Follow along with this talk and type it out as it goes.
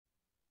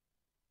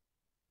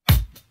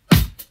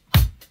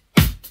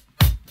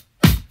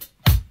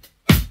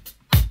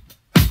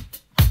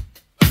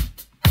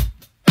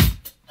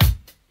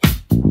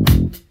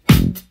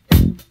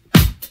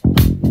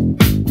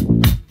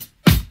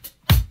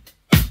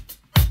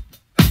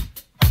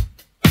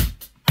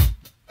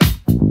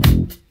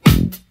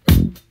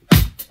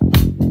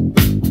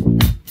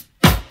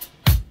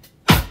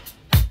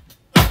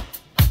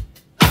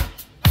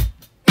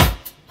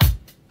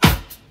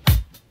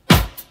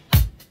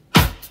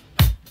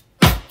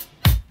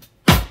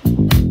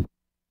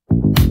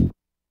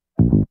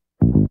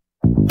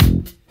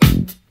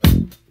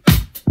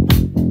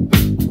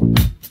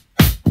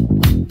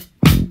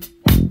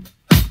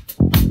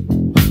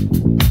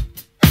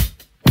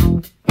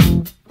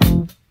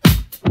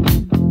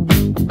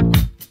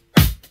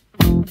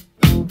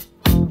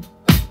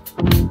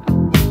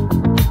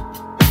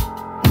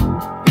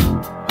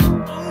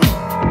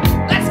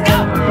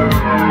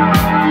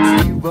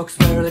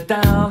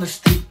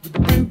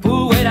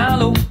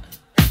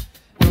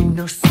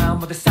no sound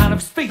but the sound of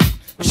his feet.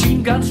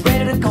 Machine guns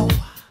ready to go.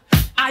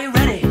 Are you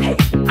ready? Hey,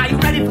 are you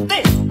ready for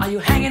this? Are you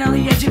hanging on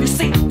the edge of your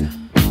seat?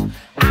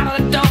 Out of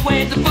the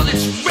doorway, the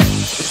bullets rip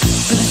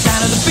to the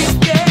sound of the beat.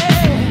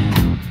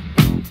 Yeah.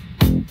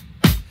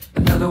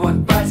 Another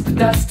one bites the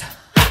dust.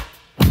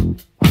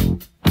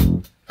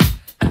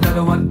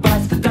 Another one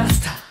bites the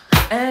dust.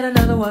 And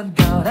another one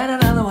gone. And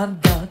another one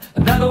gone.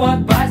 Another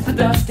one bites the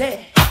dust.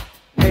 Hey,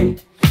 hey,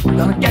 we're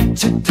gonna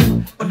get you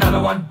too.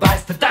 Another one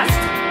bites the dust.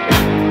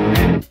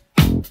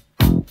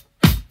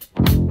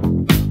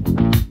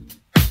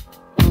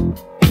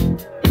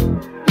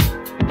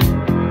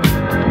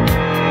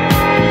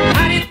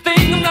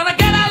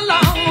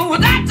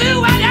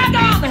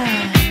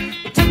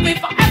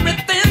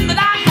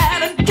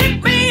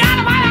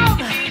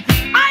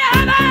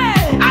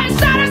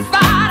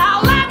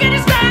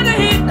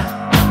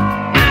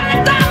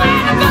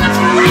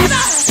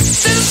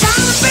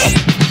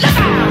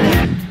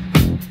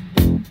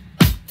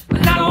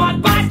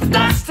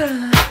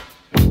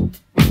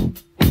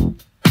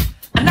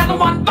 Another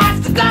one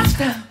bites the dust,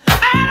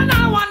 and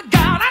another one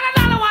gone, and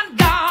another one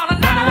gone.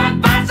 Another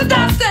one bites the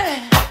dust.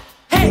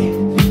 Hey,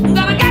 I'm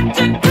gonna get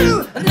you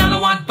too. Another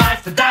one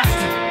bites the dust.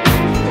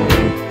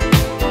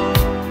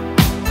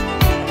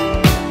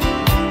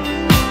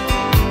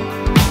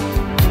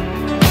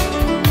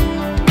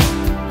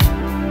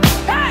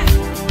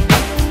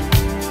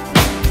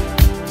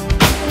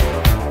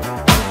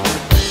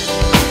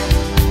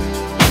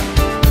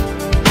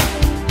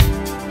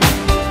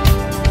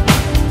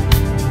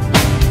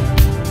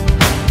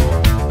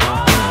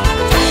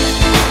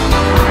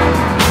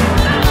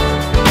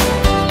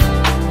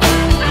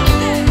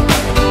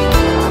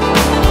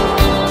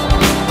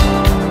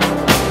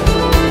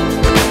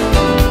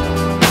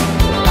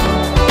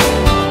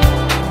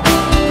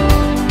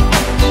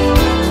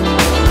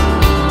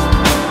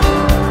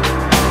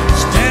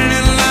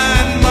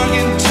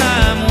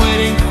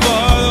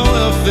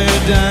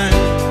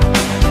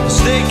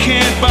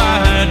 DJ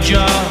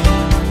Fabio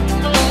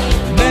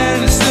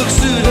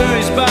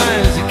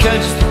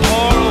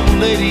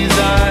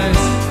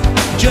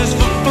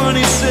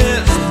San.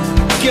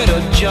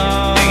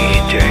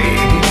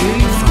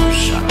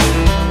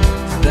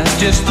 That's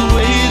just the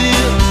way it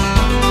is.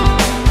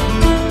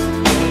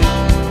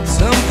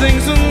 Some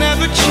things will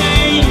never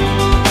change.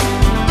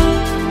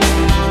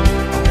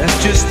 That's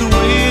just the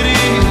way it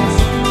is.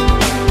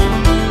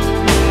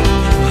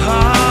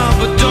 Ah,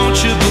 but don't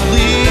you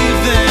believe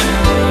that?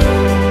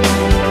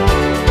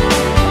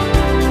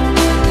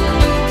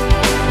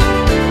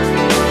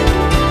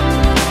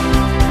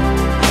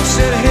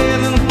 Said, hey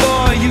little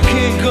boy, you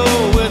can't go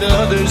where the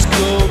others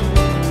go.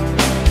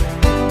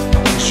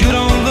 You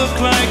don't look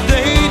like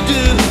they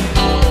do.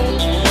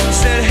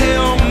 Said, hey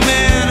old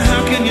man,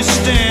 how can you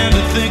stand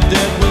to think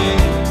that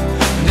way?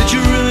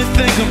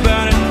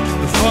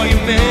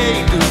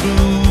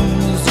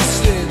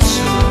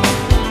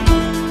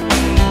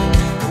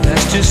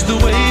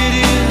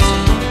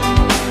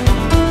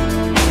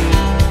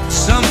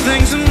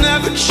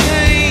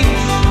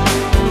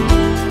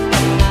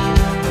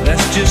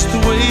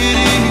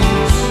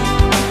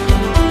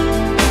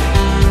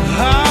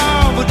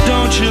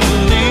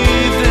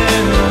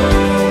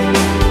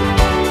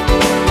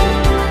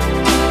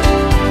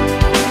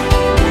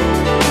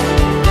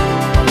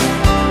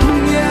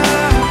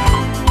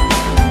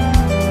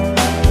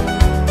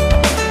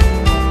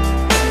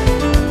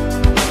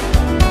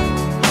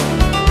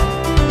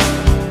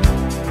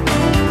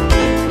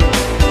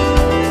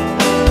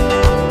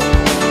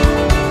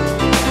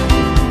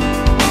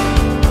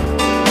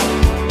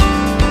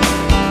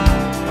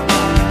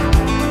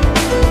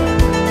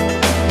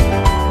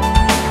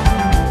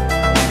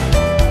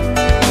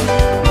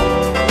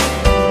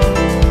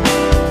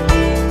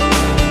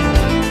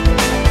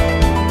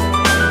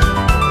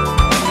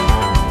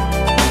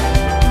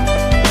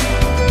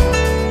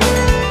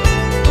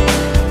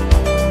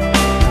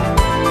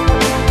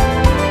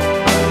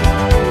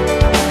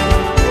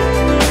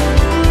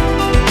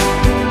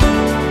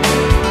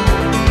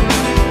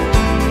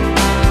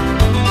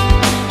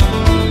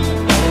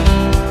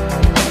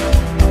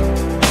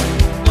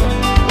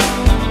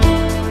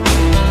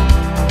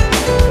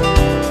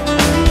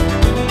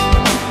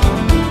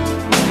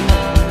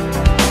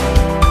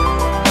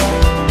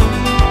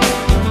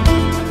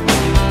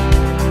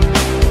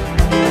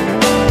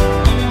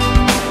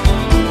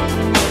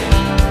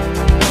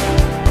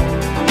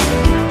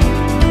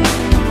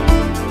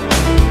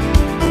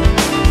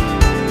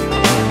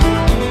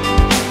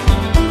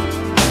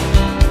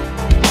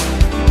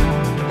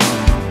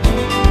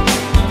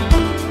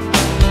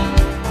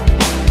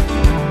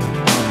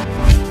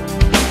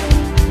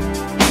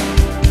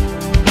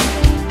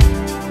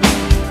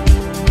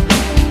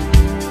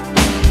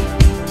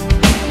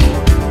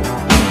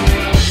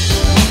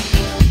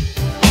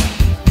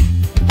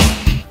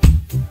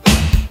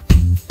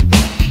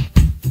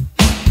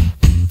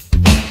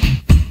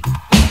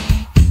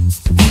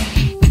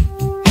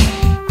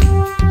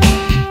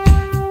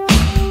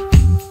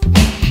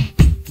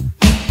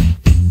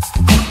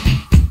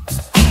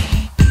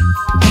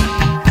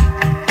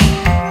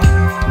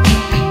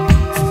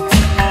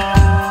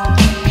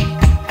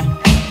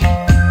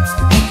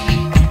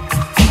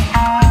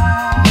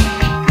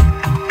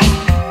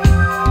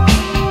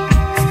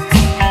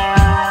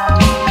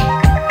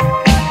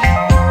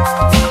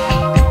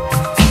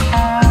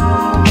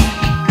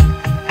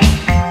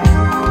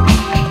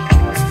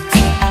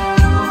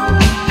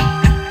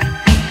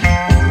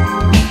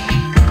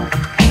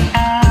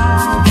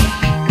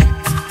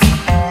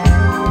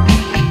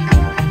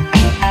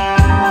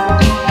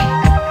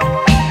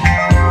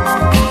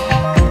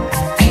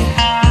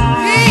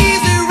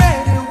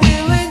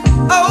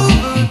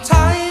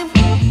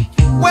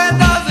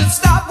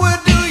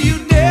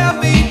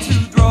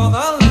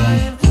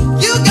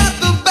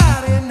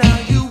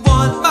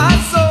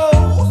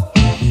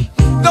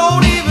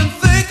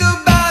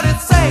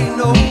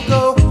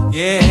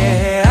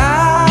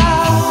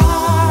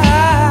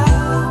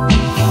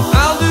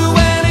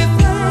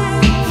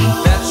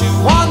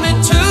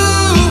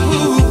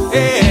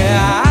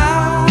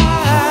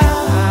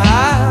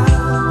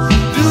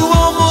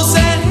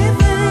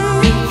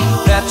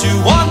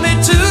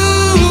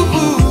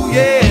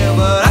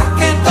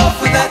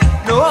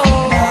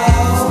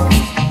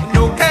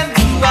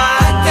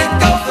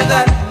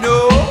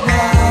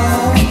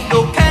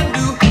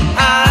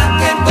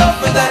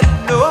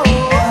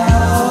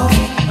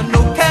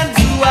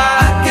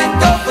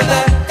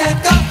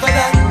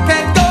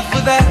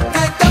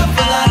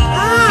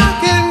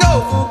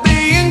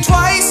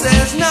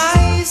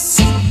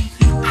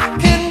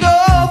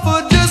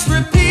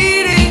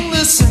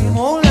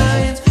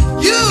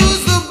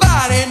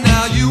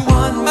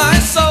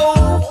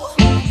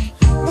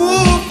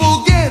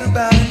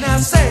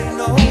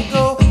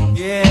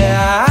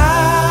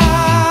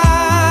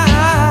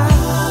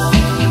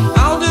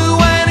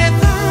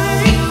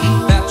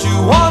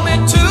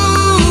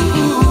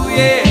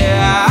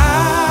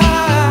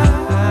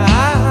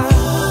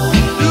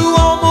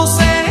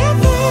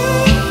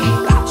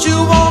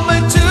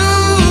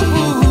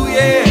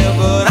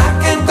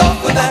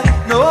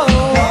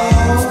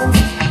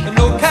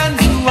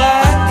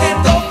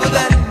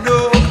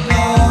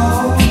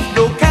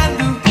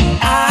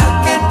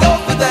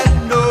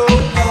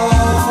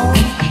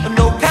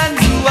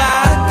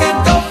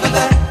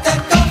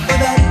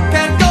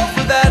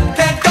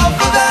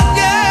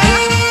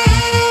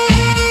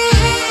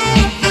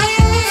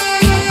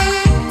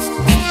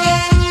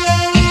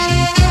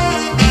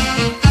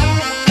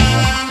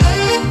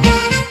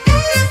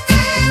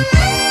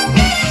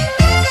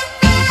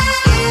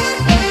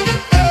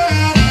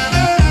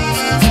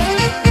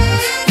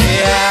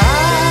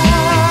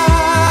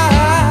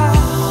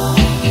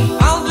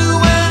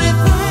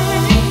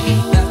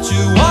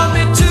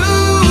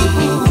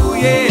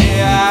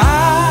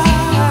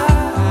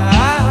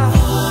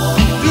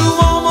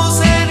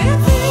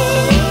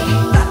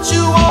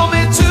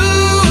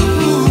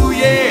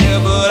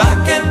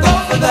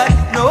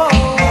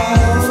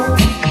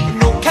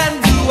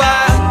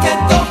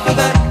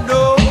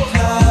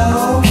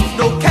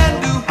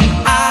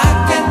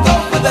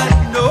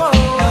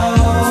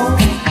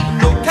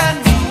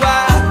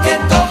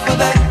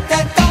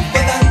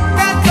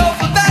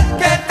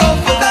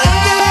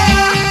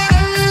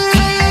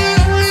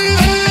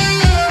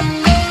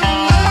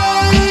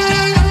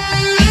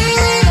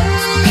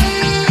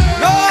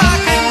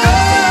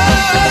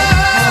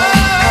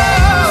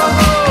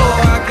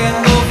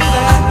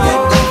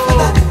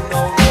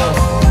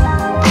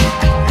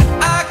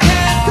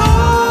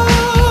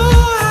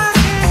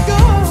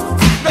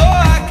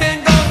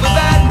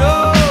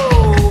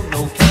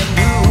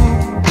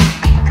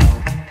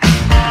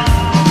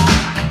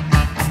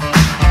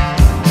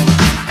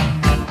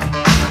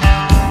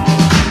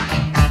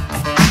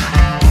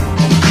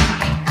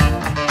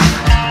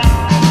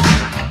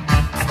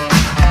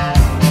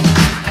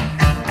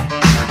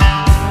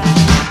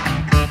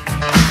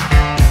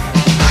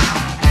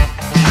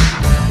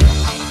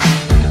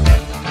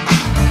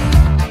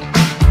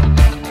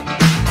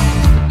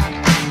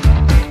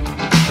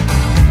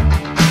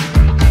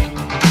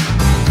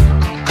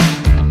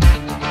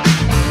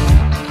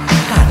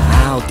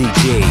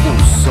 DJ, o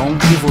som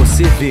que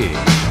você vê.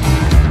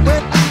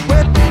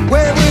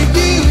 Where were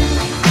you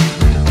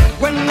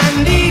when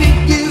I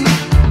needed you?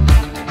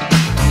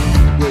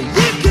 Well,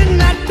 you could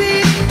not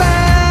be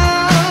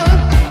found.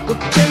 What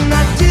can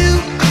I do?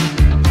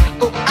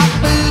 Oh, I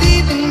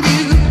believe in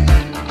you.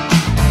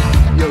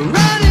 You're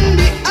running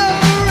me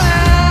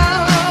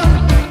around.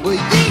 Well,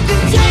 you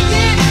can take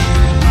it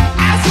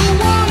as you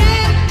want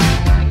it,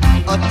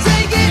 or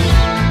take it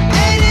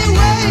any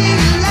way you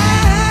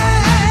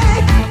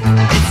like.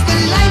 It's the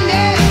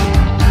lightning,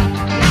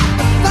 not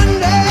the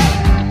thunder.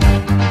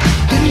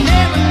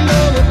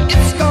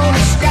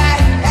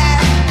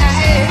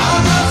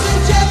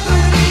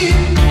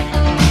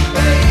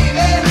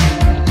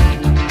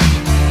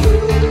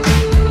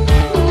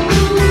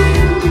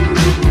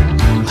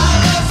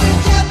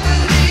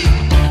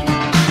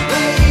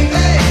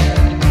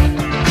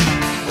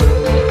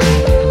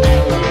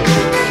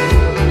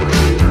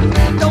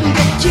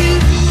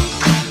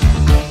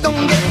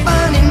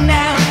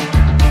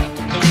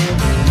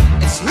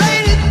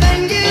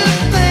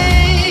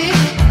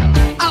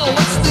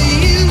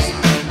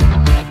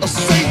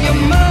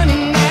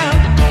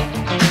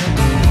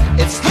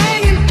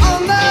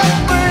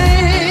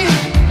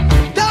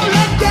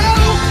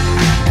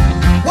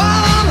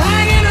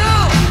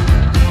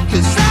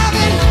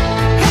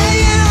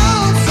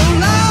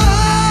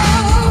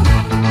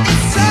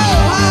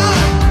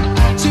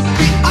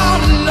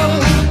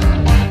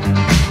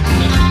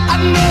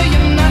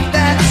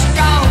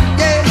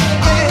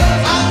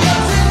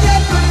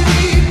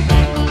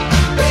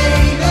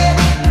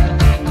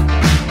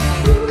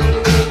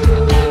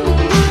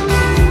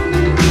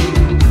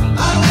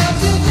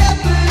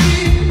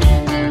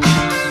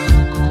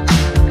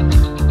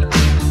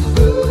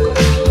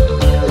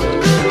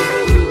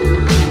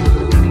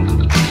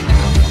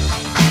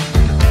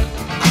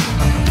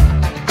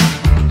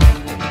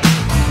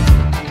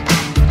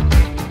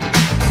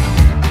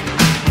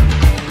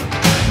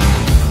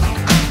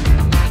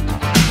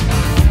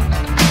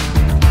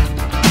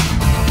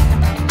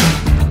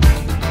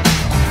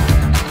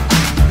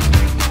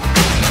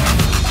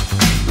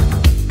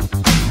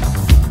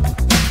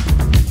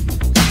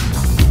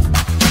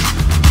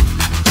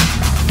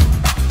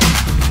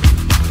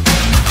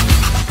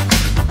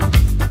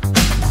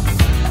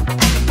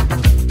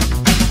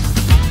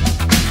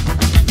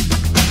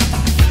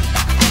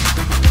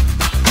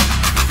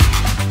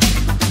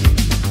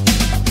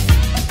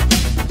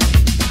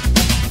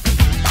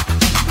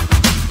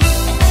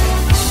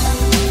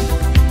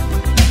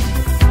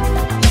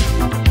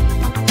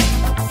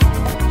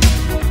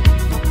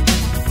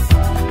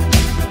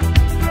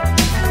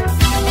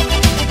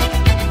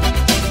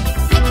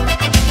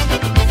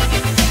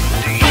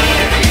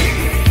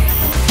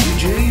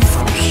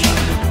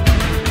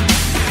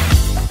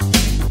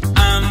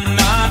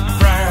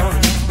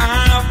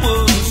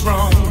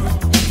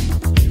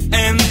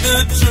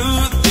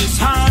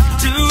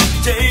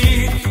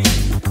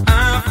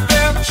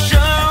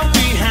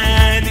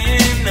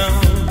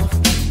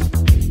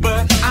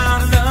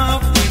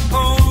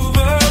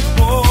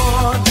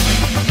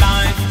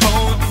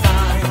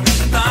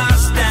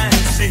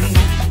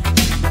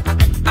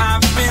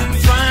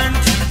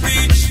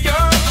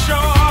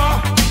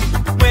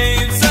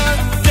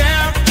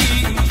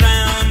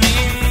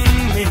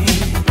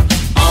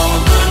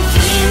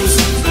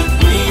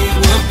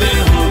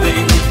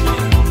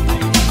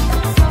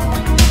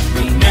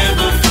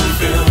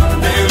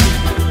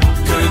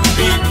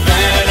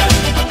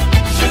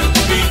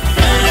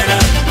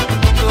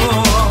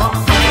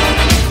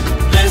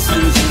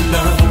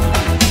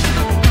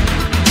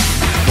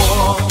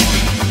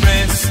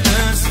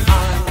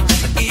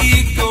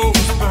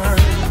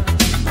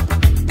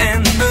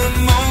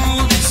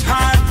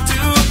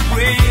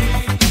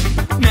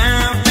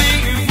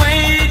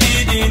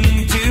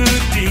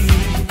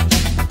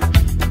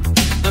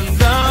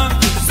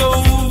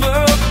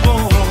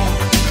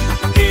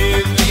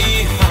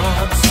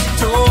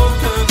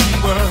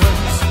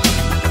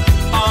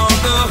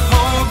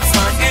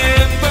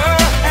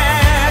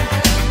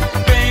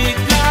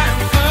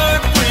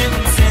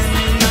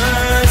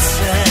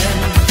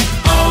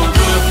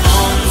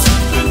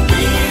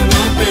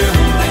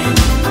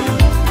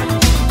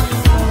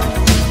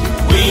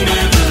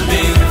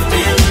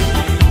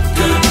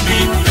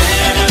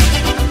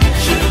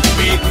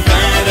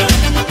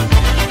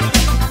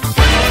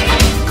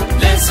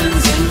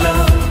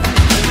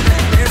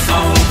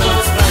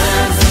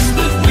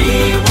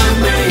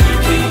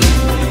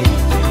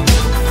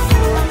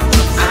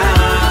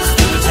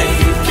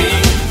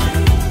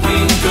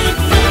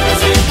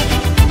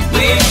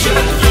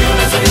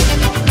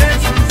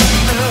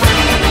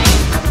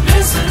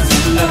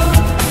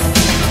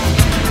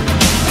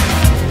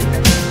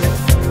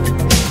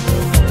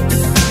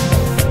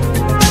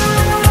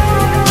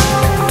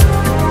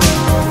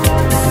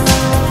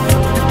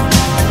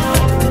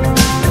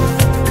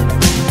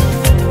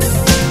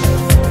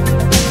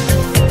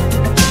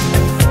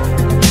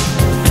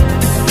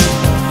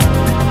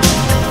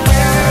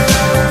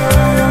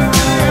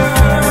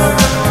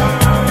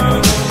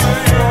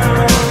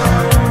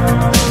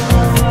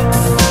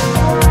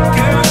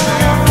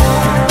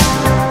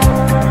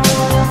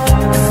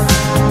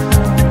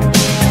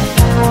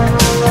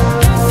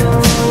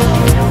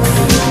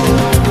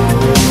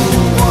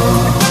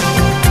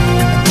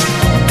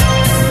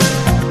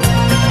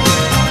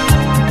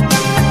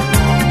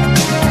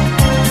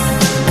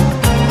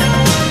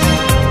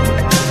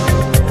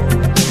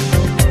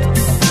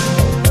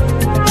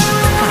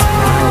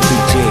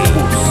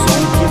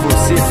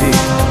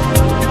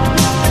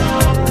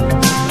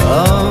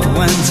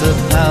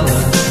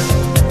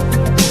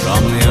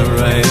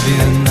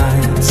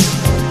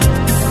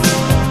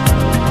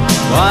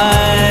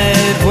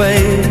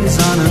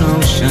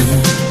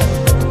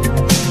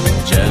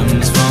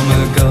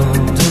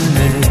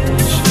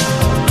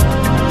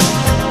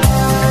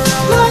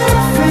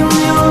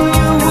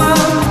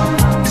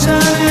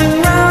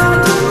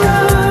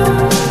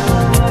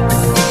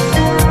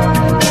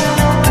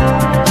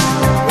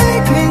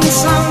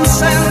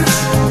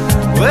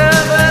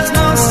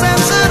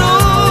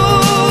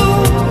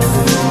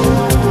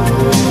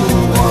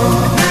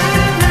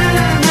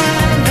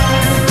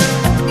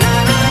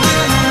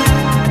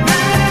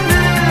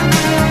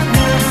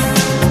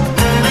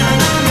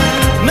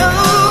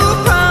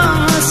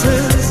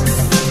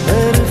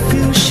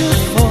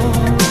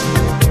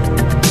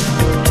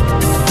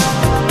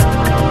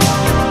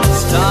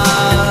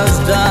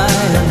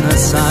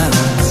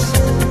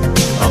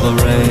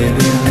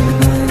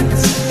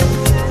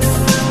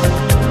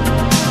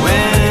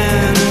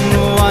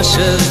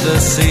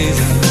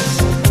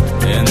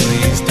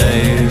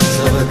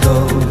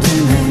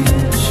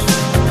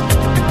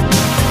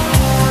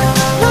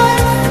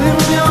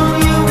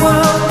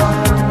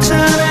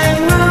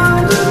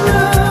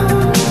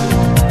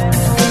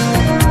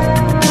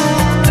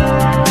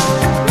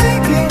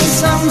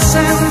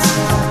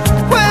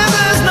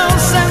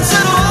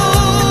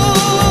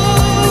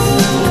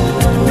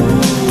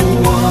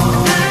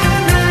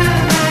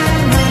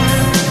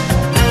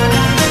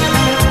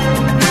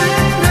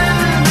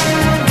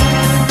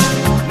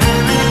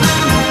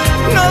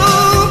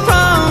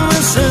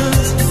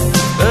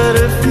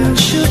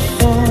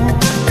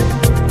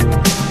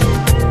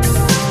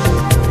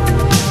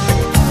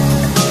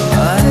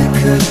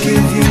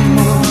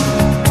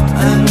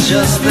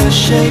 the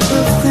shape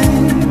of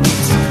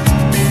things.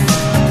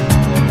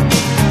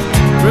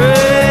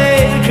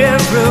 Break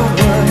every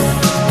word,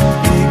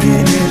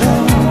 begin it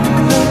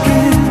all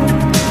again.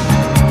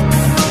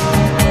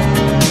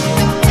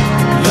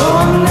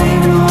 Your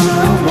name on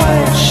a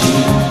white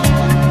sheet,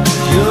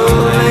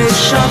 purely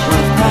shot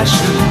with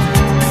passion.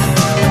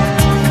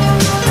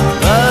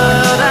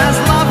 But as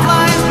love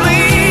lies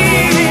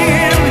bleeding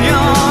in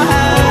your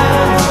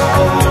hand,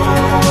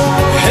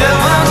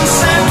 heaven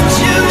sends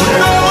you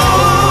no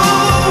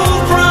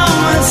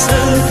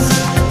promises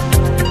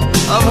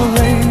of a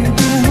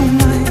Arabian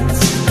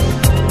Nights.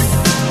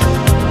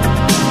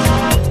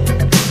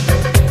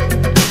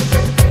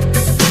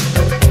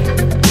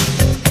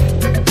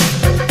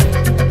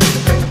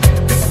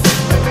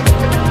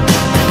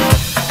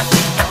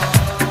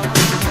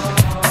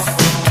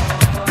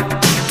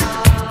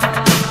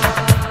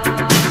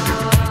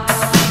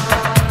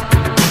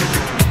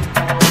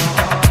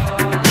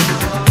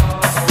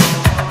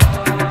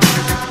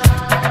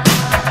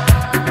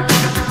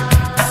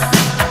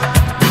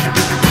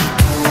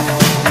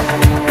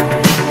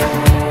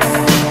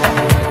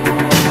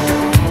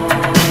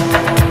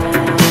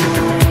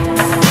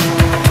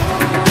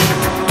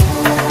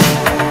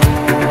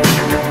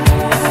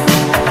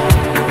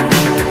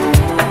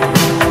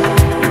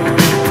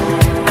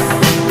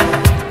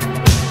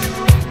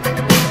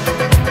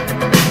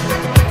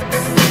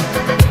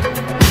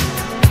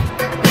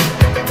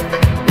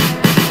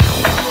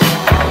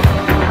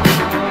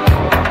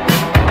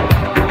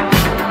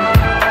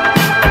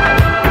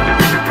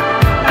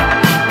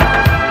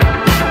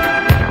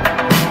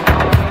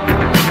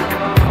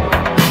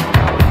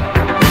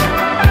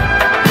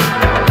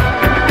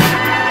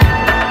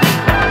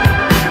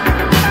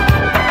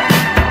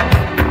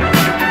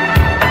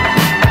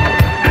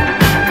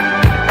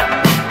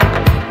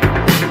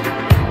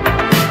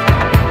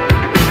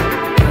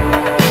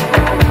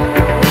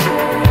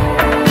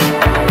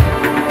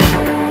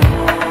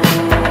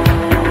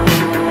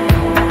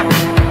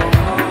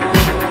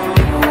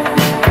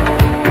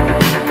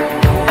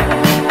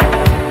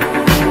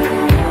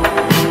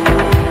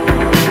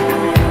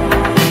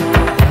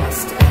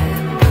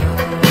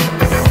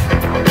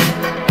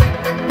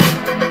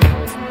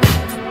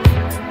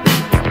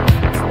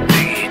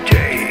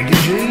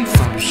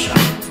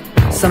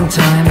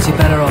 Sometimes you're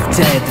better off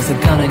dead. There's a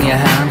gun in your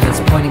hand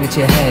that's pointing at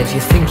your head. You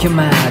think you're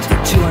mad,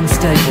 too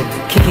unstable,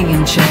 kicking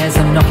in chairs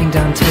and knocking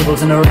down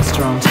tables in a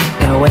restaurant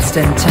in a West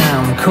End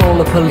town. Call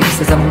the police,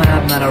 there's a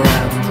madman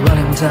around,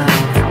 running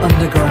down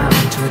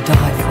underground to a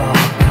dive bar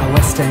in a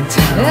West End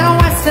town. In a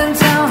West End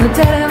town, a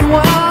dead end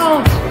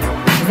world,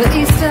 the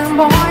Eastern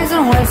boys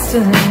and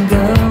Western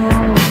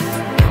girls.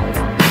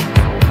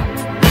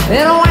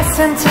 In a West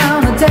End town,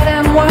 a dead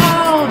end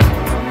world,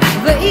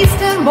 the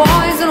Eastern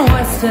boys and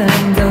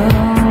Western girls.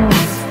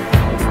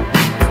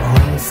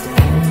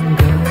 Western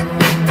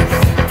girls.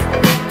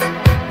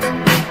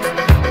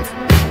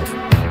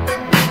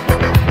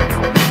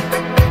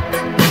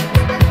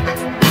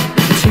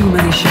 Too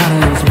many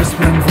shadows,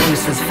 whispering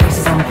voices,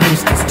 faces on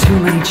posters, too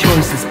many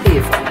choices.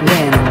 If,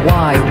 when,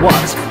 why,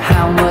 what,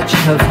 how much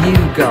have you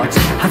got?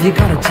 Have you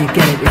got it, do you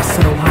get it? If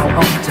so, how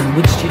often?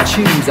 Which do you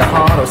choose, a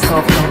hard or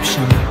soft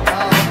option?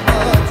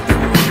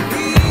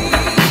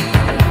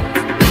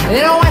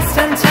 In a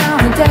Western town,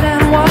 a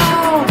dead-end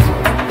world,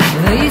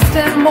 the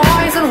Eastern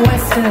boys and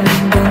Western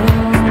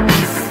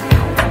girls.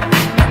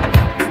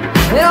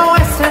 In a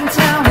Western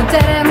town, a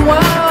dead-end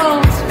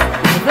world,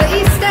 the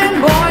Eastern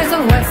boys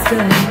and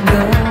Western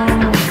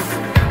girls.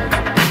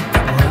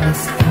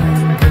 Western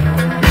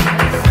girls.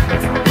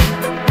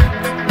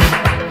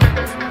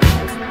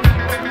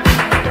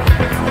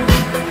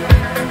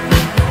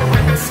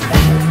 Western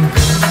girls.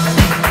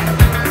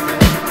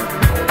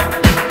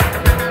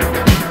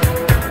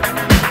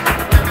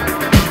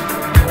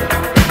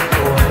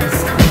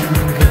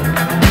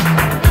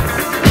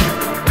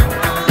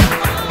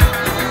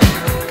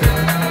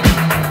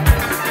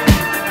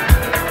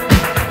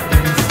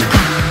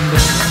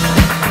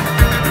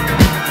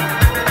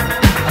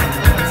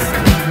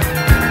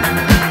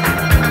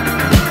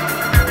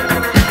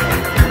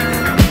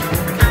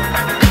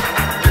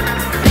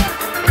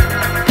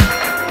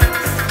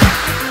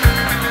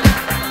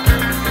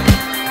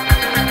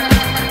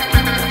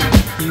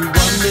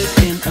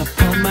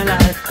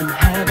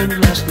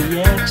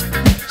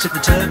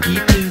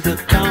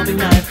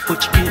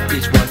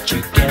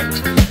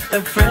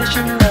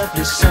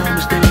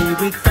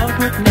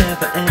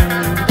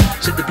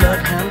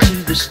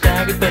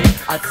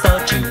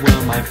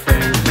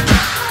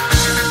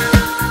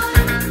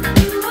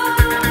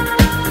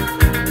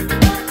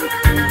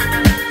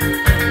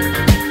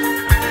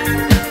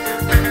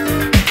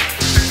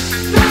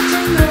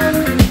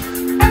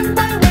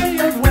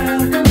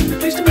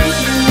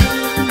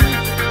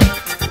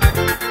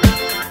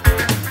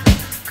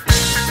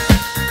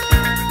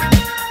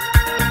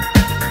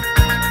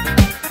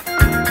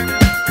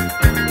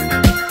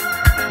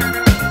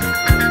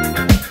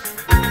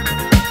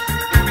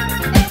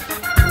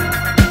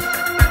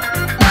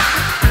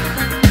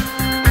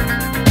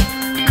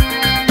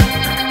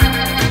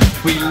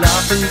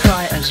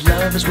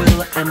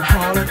 and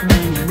howl at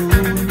many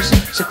moons.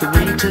 Said the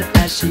waiter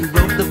as he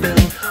wrote the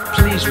bill,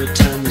 please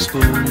return the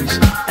spoons.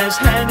 As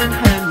hand in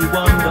hand we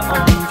wander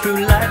on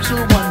through life's a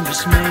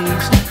wondrous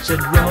maze.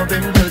 Said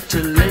Robin Hood to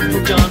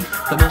Little John,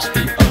 there must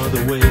be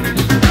other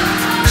ways.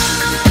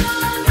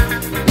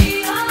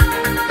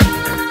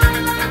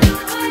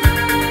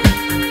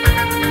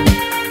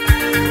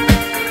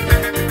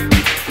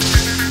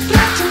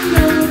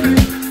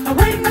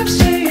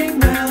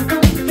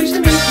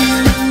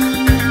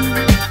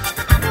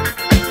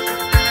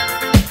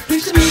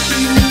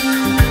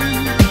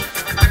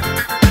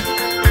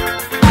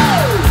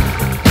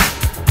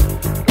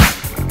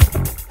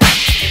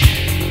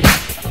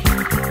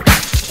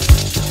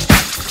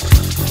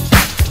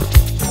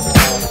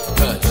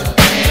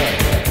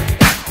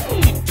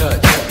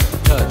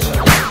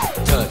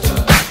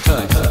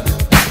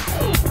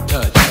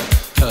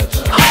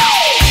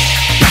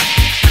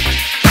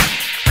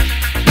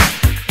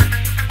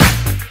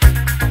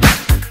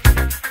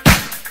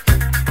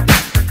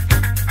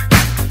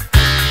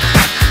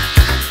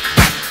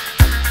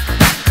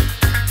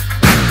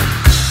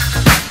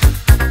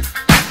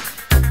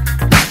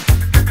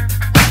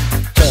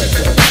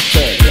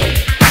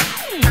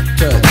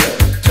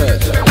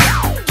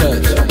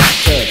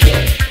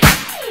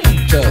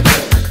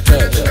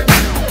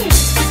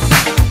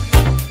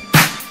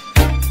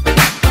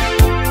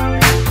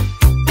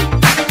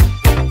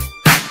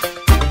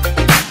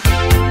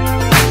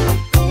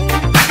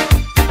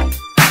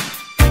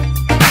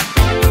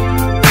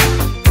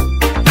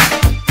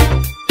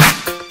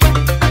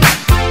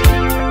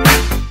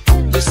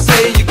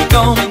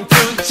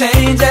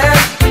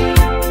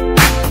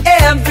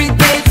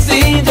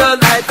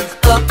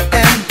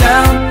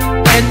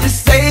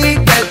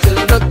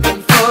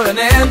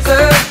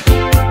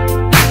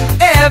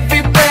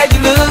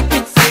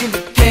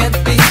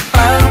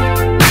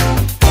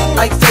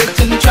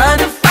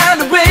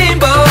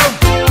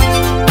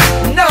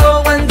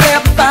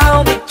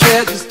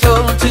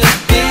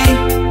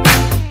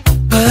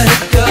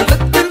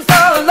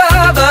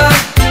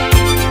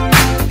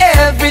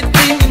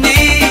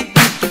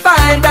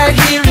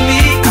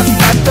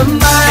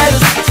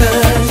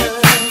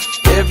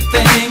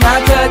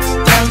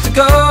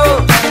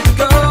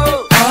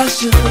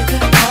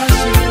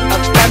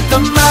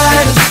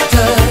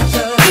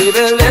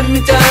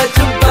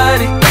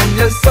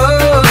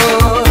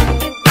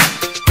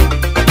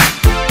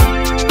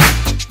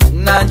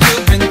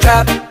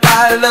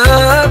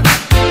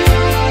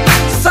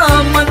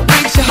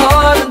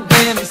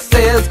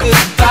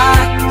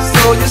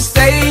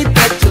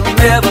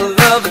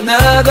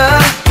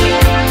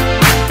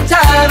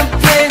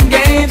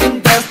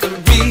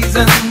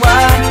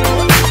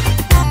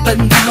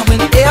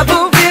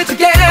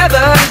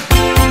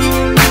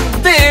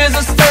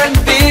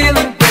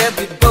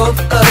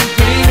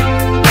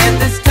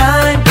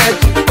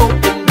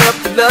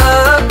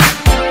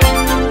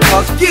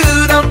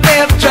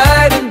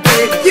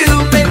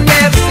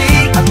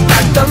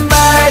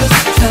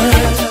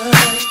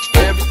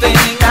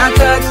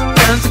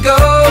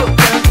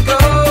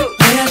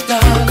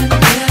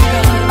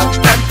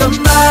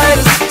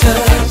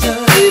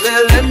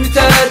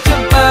 Touch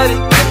your body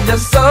and your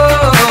soul.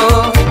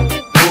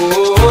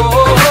 Oh,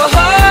 oh, oh,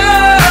 oh.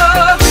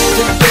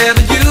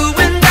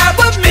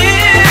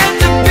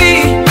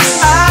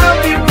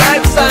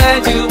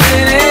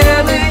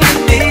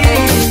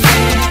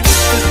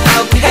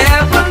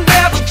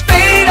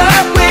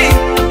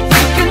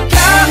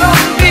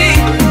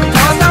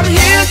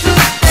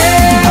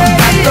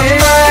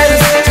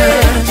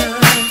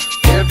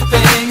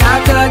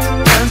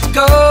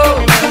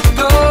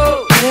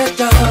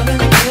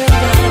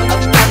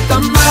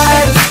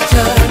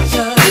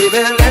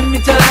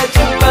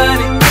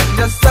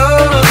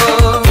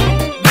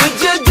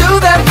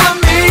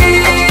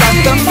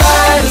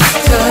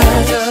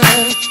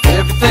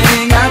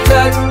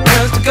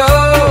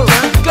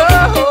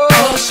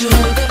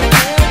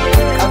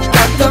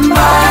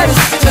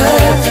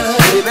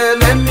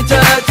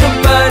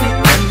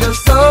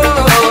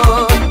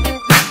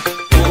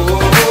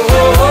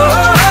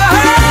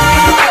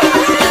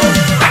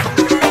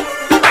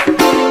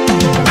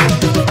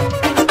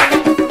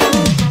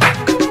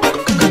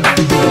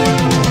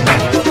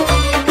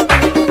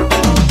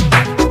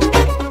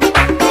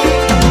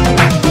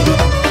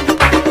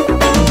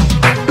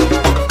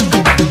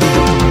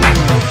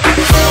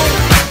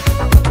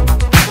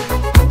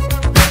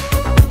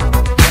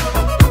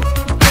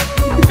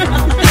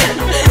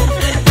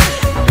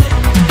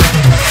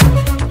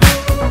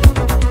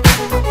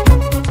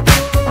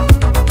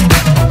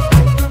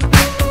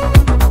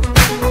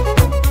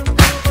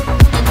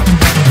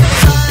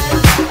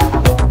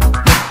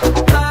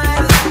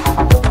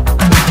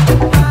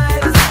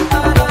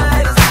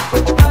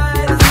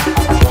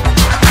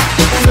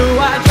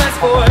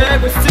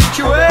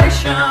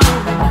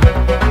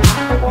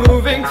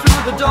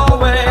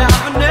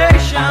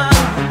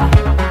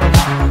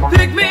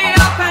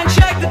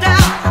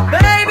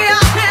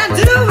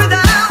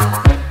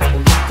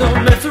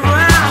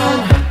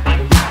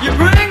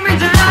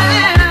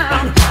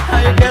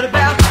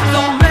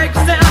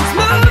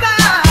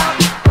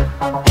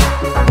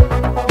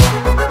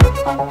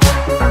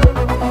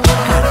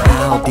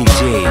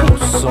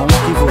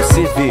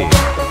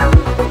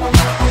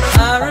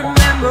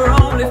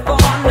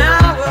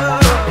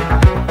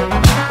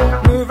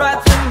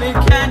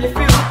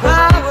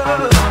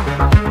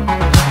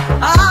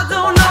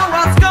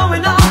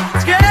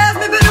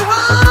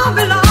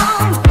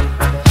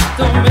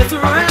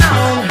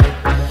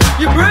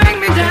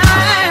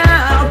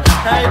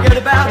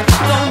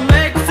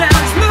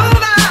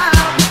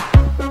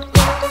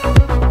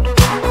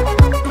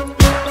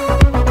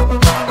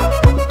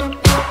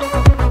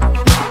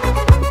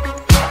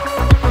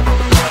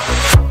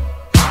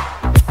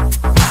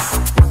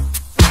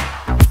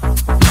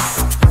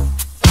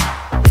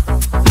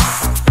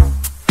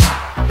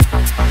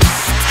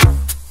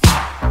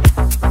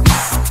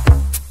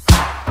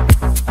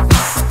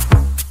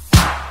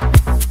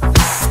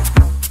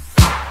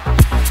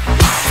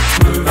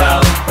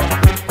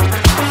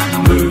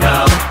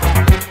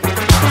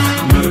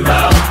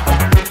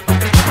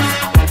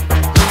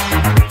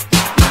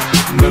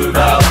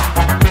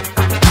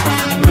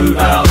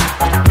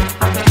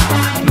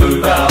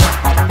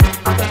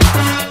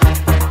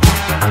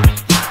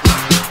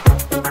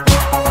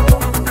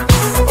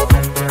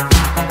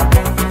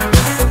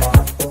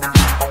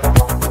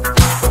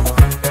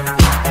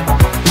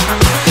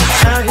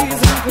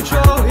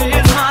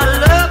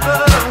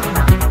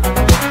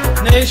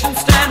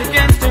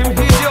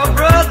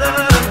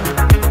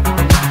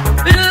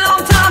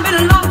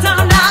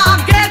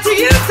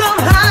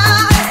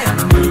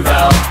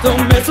 Don't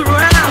mess around.